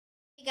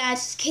Hey guys,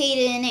 it's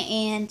Caden,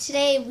 and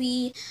today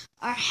we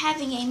are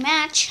having a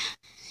match.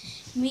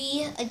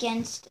 Me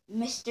against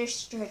Mr.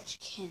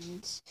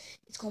 Stretchkins.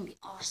 It's gonna be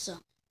awesome.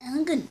 And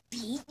I'm gonna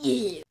beat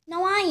you.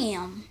 No, I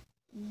am.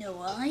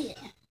 No, I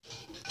am.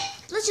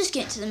 Let's just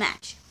get to the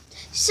match.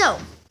 So,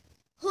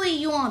 who do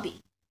you want to be?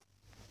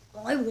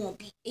 Well, I want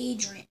to be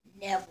Adrian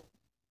Neville.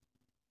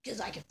 Because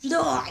I can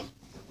fly.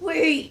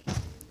 Wait.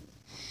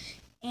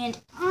 And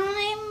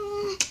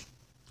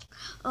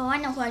I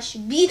know who I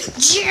should be.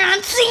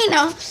 John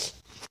Cena.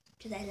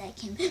 Because I like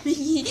him.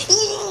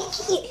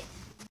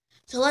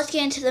 So let's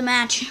get into the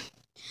match.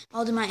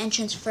 I'll do my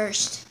entrance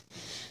first.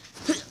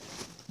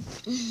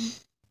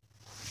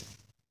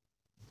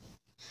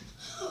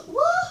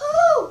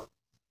 Woohoo!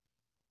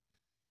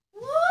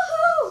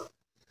 Woohoo!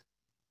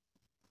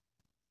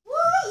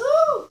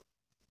 Woohoo!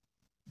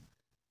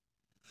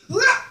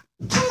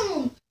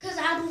 Boom! Cause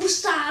I do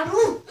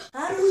saru.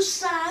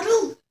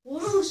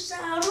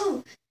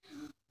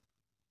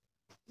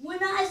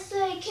 When I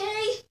say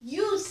K,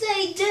 you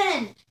say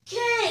den.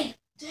 K,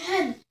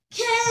 den,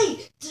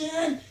 K,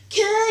 den,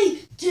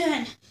 K,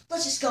 den.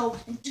 Let's just go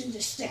and do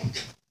this thing.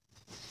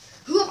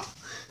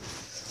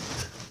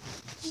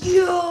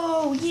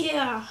 Yo,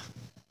 yeah.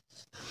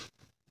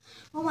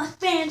 All my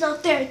fans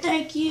out there,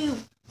 thank you.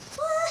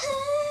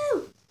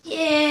 Woohoo!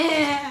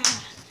 Yeah.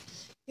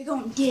 You're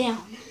going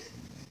down.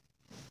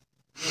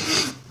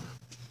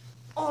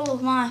 All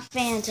of my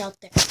fans out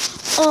there.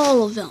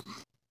 All of them.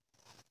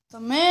 The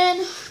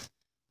man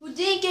who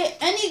didn't get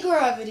any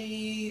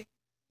gravity.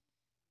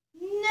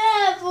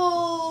 Neville!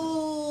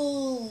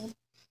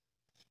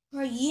 Oh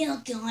yeah,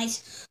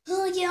 guys.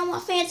 Oh yeah, my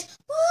fans.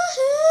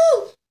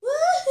 Woohoo!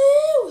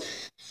 Woohoo!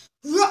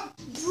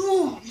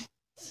 Boom!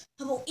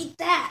 How about eat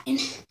that and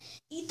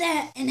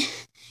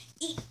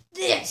eat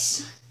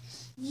this?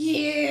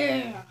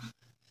 Yeah!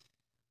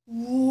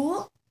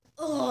 Whoa.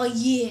 Oh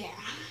yeah!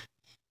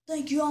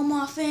 Thank you, all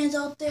my fans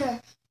out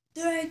there.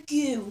 Thank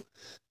you.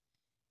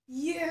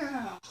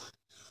 Yeah.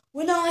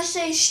 When I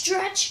say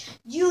stretch,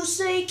 you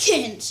say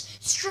kins.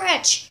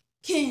 Stretch,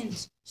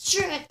 kins.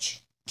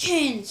 Stretch,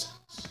 kins.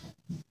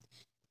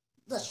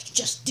 Let's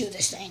just do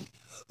this thing.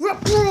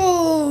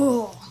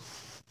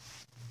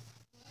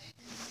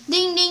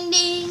 Ding, ding,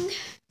 ding.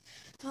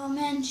 Oh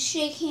man, just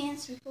shake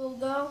hands before we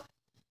go.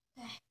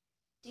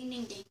 Ding,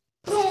 ding, ding.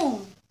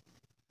 Boom.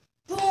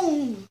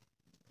 Boom.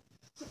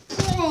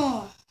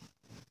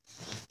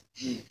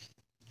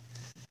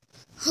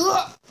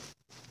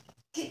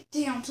 Get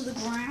down to the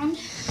ground.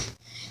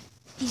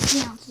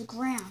 He's down to the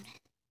ground.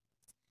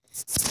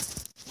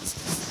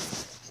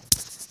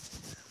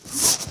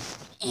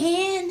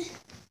 And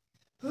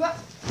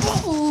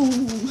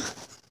boom.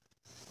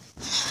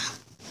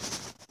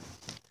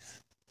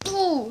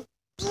 Boom.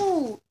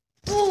 Boom.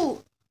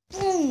 Boom.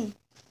 Boom.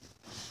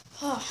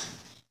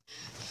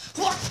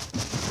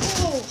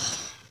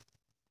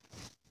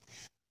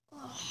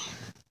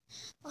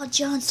 Oh,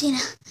 John Cena.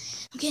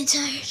 I'm getting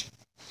tired.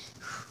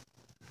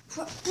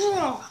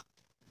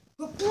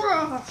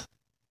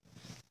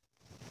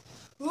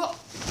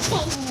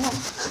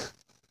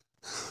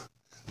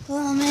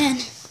 Oh man.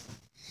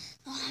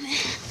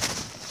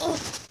 Oh.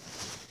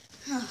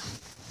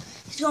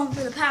 He's going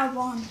for the power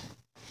bomb.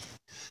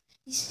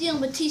 He's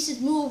stealing Batista's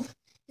move.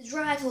 His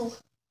rival.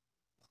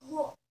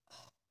 Oh.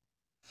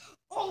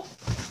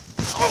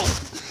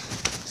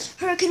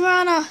 Hurricane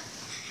Rana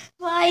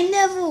by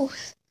Neville.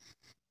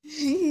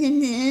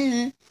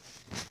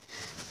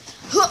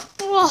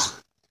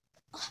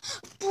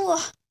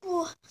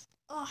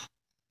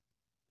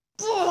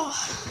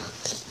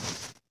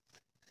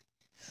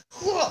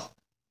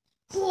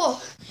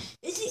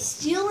 Is he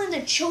stealing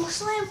the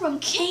chokeslam from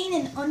Kane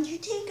and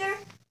Undertaker?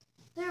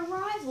 They're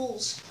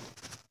rivals.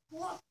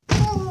 Oh,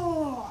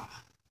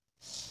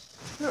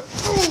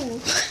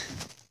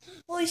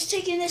 he's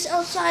taking this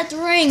outside the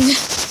ring.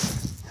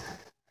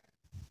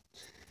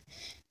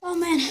 Oh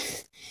man,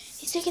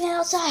 he's taking it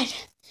outside.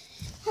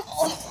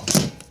 Oh.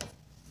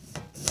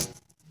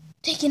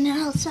 Taking it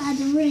outside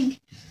the ring.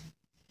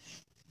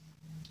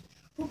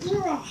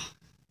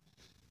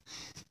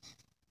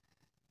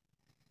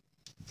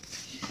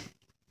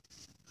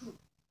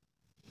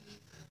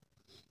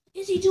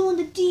 Is he doing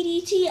the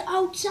DDT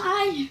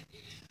outside?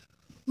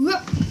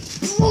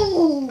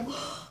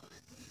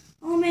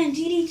 Oh man,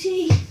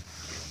 DDT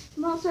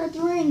from outside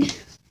the ring.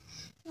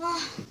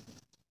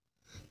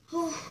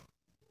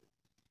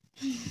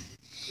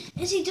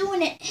 Is he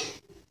doing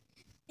it?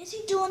 Is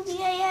he doing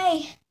the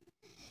AA?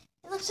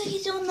 It looks like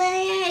he's doing the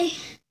AA.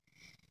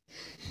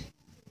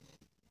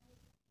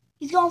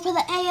 He's going for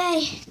the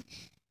AA.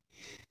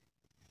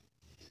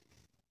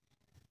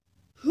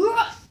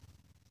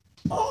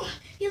 Oh,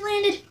 he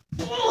landed.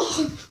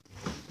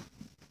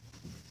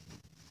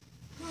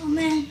 Oh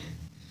man.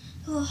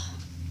 Oh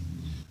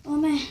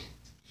man.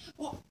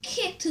 Oh,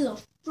 kick to the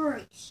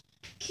face.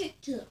 Kick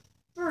to the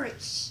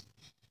face.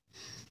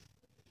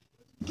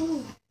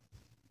 Boom.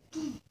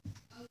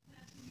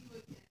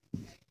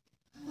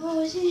 Oh,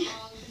 is he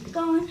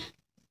going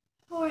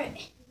for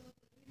it?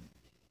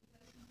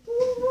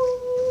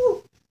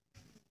 Woo!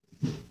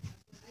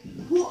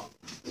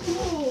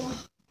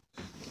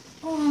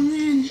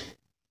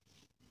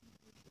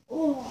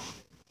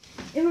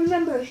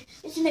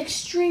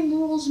 Extreme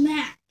Rules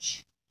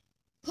match.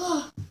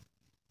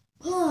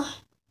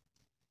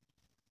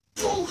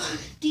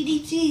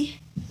 DDT.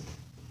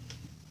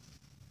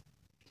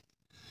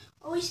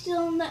 Are we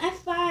still in the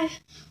F5?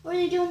 Or are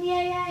they doing the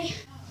AA?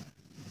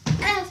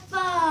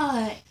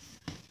 F5.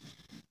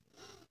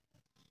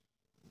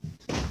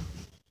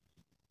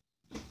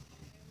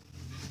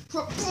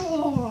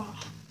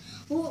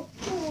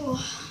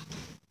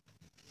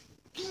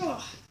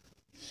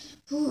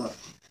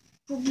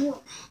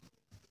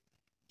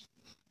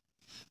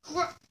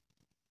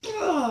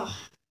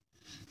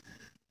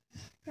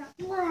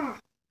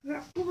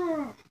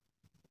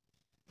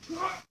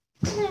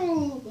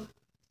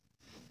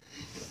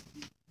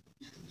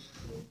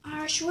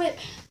 Irish whip.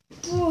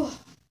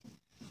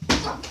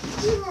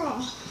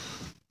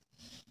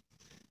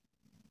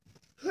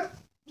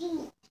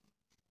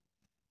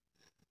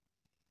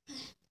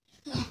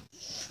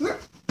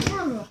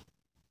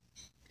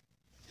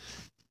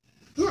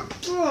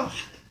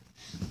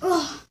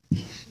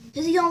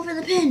 Is he going for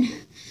the pin?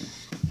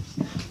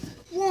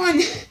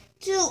 1,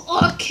 2,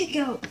 oh, kick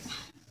out.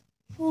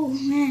 Oh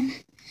man,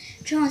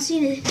 John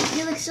Cena,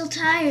 he looks so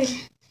tired.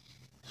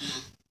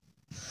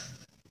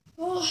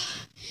 Oh,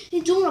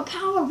 he's doing a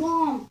power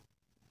bomb.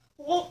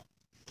 Oh.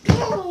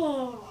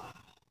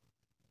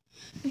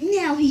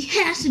 Now he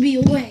has to be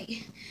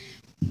away.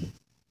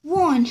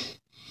 1,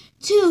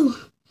 2,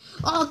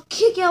 oh,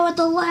 kick out at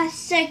the last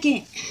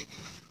second.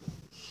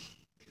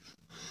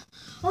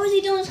 What is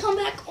he doing his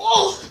comeback?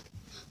 Oh!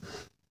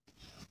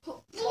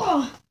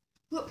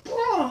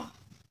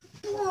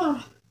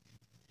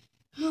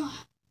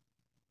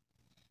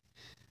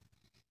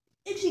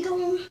 Is he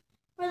going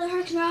for the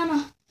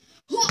Hurricanrana?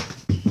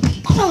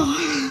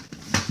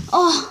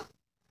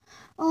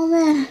 Oh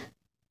man.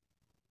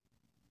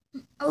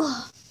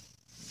 Oh,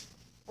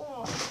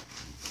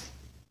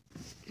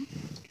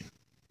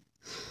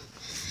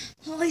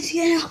 he's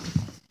getting up.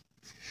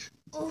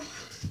 Oh,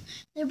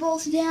 they're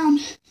both down.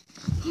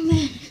 Oh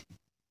man.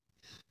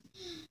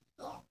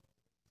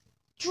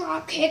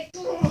 Drop kick.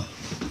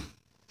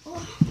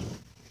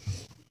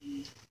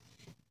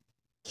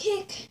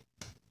 Kick.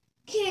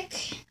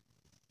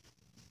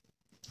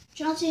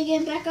 John Cena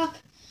getting back up.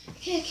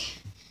 Kick.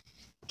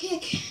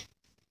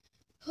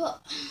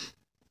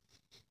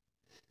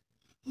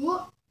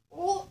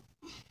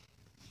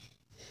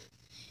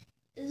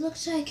 It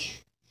looks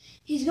like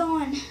he's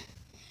going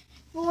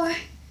for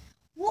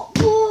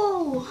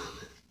whoa.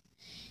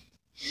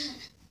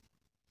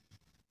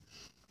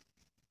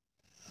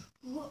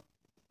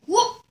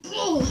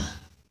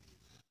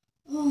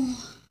 Oh,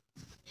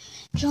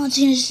 John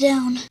Cena's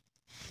down.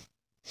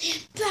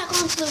 He's back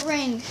onto the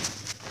ring.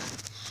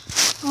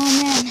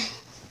 Oh man.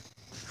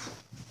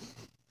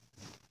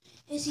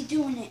 Is he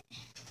doing it?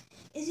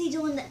 Is he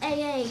doing the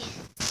AA?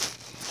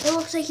 It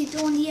looks like he's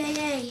doing the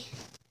AA.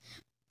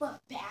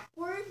 But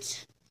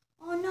backwards?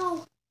 Oh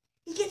no.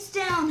 He gets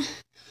down.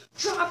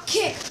 Drop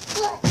kick.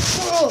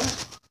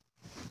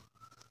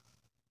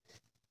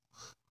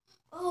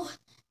 Oh,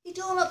 he's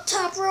doing up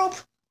top rope.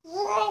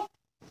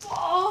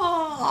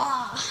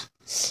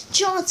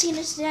 John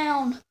Cena's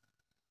down.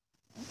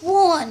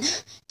 1,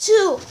 2,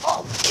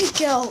 oh,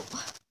 kick out.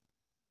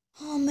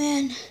 Oh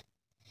man,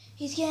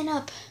 he's getting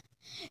up.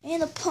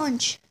 And a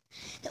punch.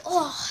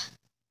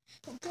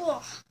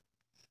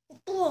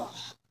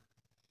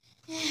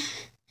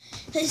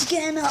 He's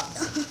getting up.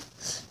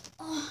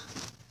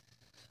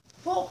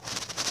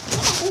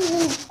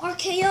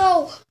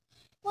 RKO.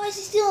 Why is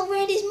he stealing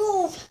Randy's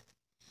move?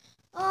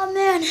 Oh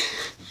man.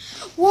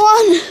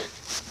 1,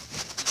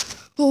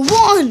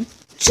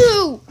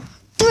 2,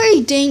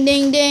 3. Ding,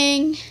 ding,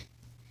 ding.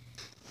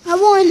 I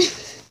won.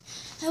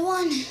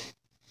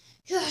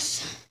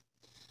 Yes.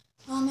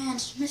 Oh man,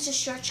 Mr.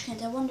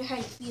 Stretchkins, I wonder how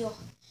you feel.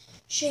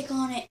 Shake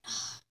on it.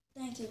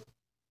 Thank you.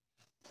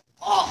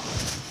 Oh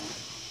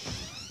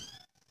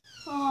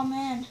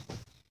man.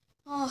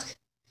 Oh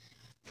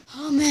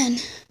man.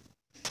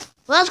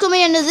 Well, that's going to be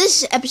the end of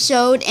this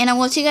episode, and I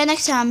will see you guys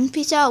next time.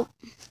 Peace out.